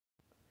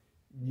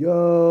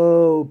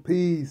Yo,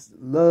 peace,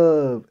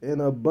 love,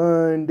 and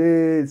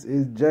abundance.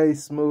 It's Jay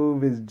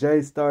Smooth, it's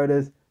Jay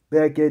Stardust.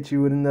 Back at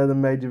you with another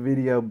major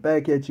video.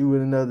 Back at you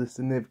with another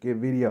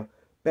significant video.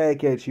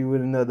 Back at you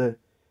with another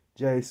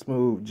Jay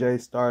Smooth, Jay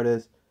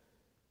Stardust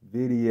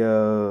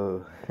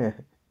video. I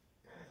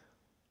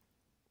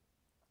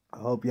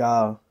hope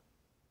y'all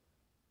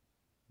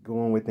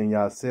going within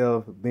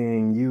yourself,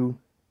 being you,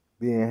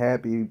 being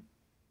happy,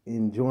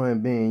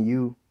 enjoying being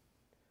you.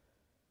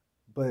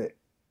 But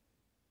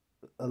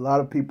a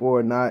lot of people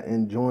are not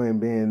enjoying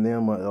being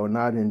them or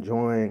not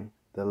enjoying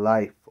the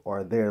life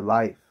or their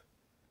life.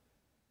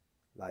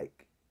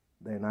 Like,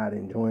 they're not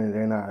enjoying,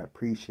 they're not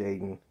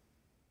appreciating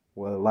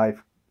what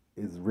life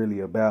is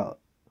really about,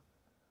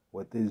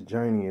 what this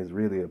journey is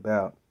really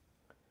about.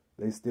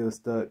 They still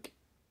stuck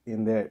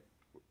in that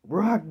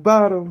rock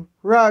bottom.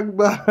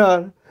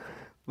 But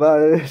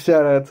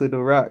shout out to The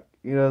Rock,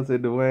 you know what I'm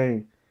saying,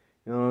 Dwayne,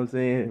 you know what I'm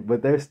saying?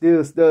 But they're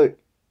still stuck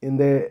in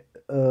that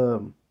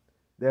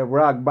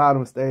rock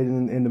bottom stage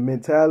in the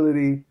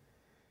mentality,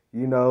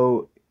 you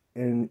know,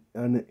 and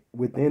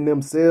within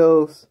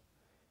themselves,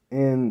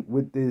 and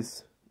with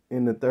this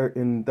in the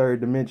third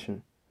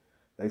dimension.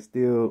 They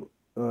still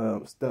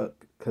stuck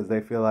because they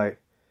feel like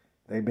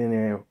they've been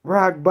in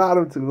rock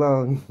bottom too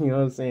long. You know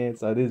what I'm saying?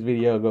 So this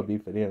video gonna be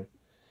for them.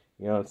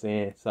 You know what I'm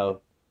saying?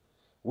 So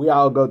we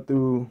all go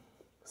through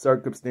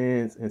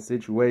circumstance and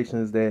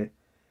situations that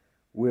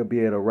we'll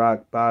be at a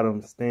rock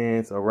bottom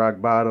stance or rock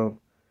bottom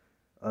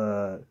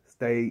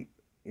state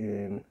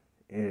in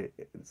a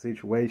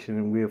situation,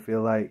 and we'll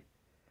feel like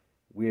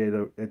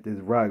we're at this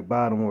rock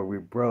bottom where we're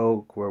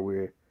broke, where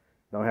we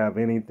don't have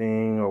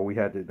anything, or we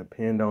have to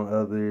depend on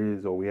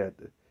others, or we have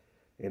to,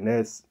 and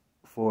that's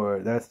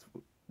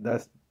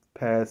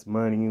past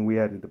money. We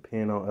had to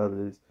depend on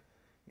others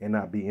and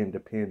not be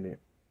independent.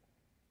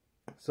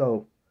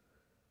 So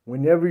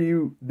whenever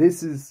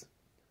this is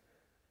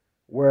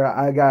where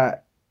I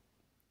got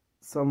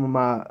some of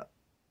my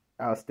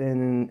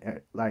outstanding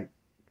like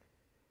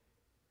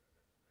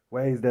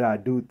ways that I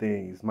do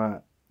things,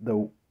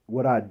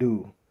 what I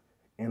do.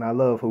 And I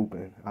love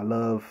hooping. I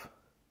love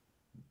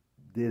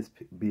this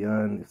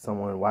beyond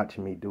someone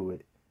watching me do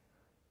it.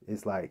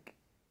 It's like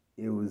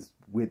it was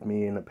with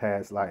me in a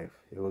past life.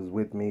 It was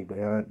with me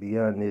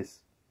beyond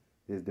this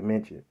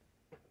dimension.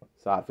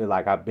 So I feel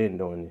like I've been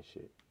doing this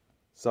shit.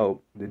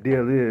 So the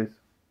deal is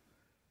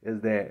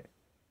that,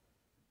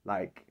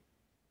 like,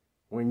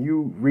 when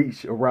you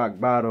reach a rock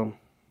bottom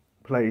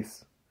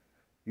place,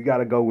 you got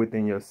to go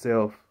within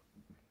yourself.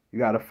 You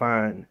got to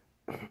find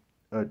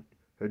a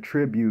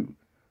tribute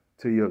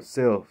to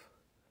yourself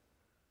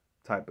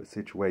type of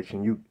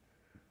situation. You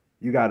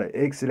got to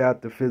exit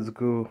out the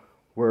physical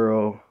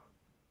world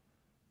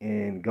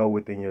and go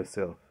within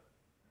yourself,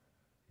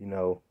 you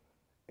know,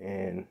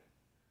 and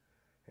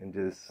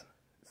just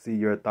see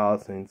your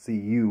thoughts and see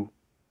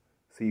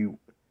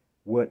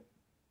what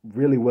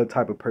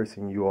type of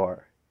person you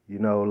are, you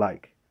know,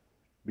 like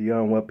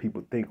beyond what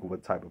people think of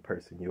what type of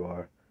person you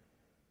are.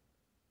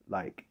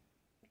 Like,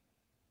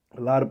 a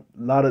lot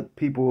of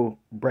people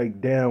break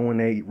down when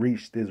they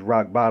reach this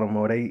rock bottom,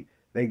 or they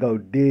go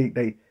dig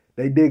they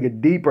dig a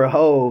deeper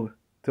hole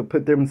to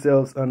put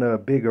themselves under a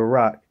bigger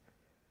rock,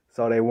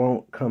 so they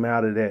won't come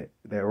out of that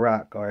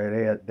rock,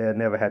 or they'll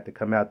never have to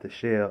come out the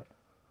shell.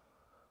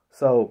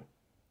 So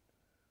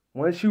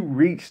once you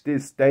reach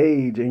this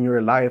stage in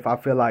your life, I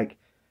feel like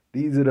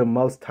these are the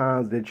most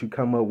times that you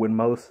come up with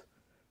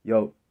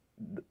the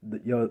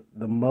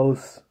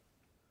most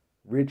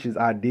richest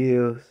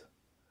ideas,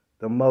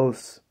 the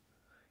most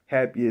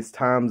happiest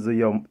times of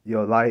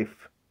your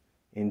life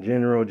in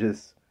general.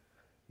 Just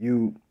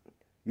you're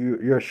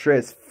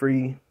stress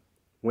free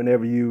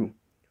whenever you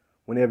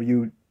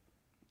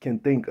can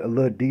think a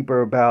little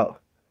deeper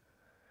about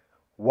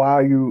why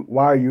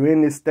are you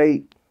in this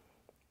state,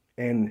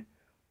 and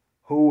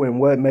who and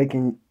what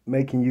making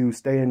you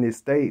stay in this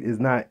state is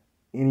not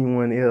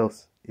anyone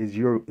else, is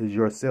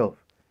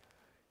yourself.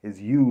 It's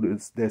you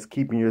that's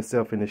keeping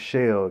yourself in the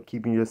shell,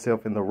 keeping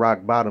yourself in the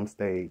rock bottom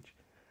stage.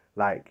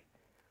 Like,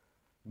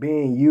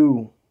 being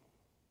you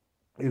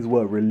is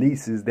what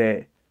releases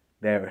that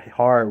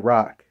hard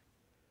rock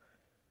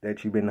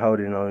that you've been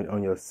holding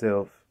on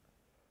yourself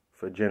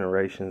for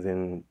generations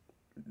and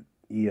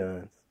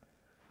eons.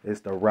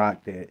 It's the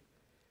rock that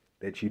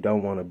you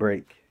don't want to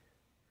break.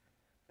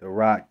 The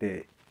rock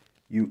that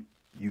you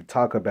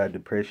talk about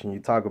depression, you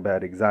talk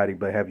about anxiety,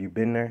 but have you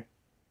been there?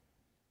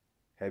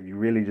 Have you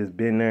really just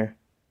been there?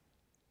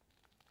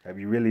 Have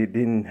you really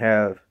didn't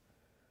have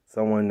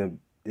someone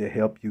to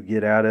help you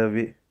get out of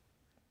it?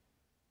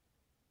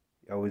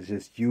 It was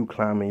just you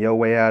climbing your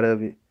way out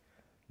of it.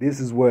 This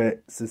is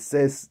what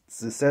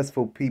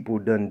successful people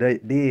did.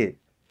 They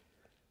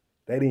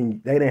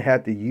didn't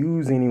have to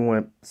use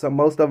anyone.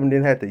 Most of them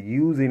didn't have to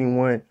use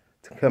anyone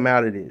to come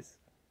out of this.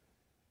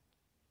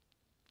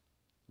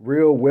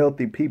 Real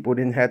wealthy people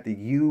didn't have to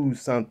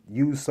use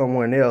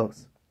someone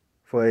else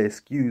for an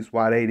excuse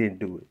why they didn't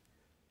do it,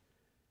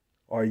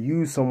 or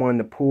use someone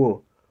to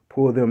pull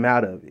them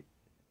out of it.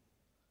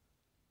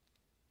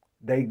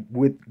 They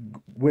went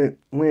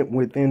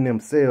within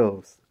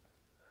themselves.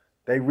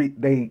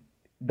 They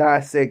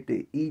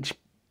dissected each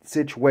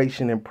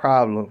situation and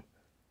problem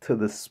to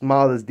the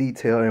smallest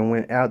detail and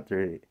went after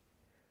it.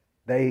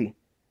 They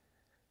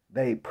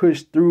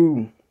pushed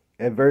through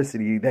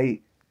adversity.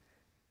 They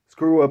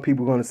screw up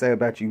people going to say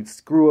about you.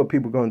 Screw up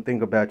people going to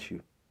think about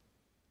you.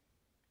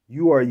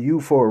 You are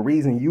you for a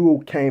reason.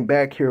 You came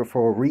back here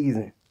for a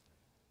reason.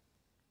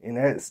 And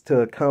that's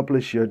to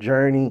accomplish your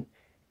journey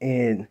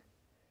and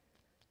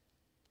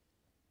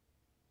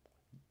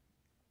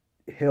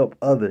help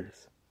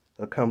others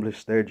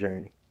accomplish their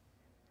journey.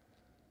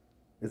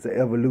 It's an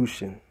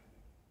evolution.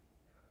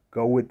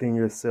 Go within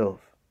yourself.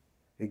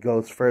 It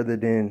goes further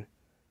than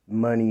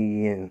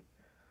money and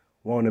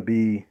want to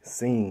be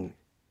seen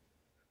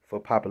for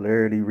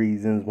popularity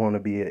reasons, want to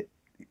be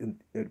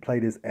play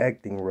this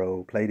acting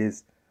role, play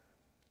this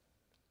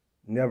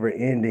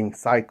never-ending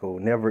cycle,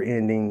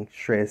 never-ending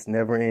stress,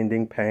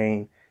 never-ending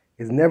pain.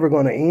 It's never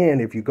going to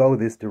end if you go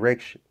this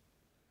direction.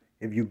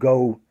 If you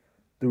go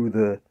through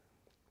the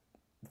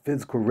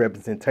physical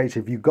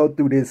representation, if you go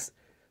through this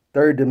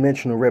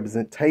third-dimensional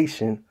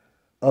representation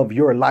of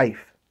your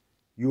life,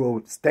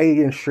 you'll stay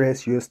in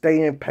stress, you'll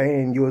stay in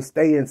pain, you'll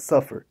stay and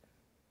suffer,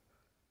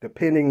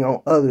 depending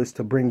on others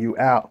to bring you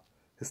out,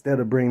 instead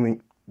of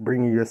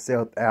bringing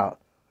yourself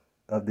out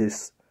of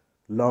this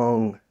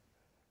long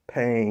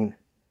pain,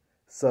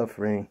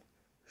 suffering,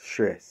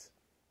 stress.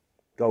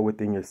 Go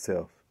within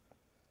yourself.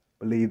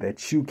 Believe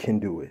that you can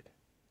do it.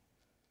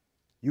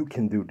 You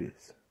can do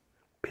this.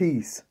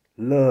 Peace,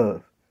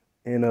 love,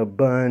 in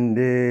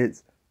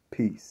abundance.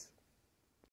 Peace.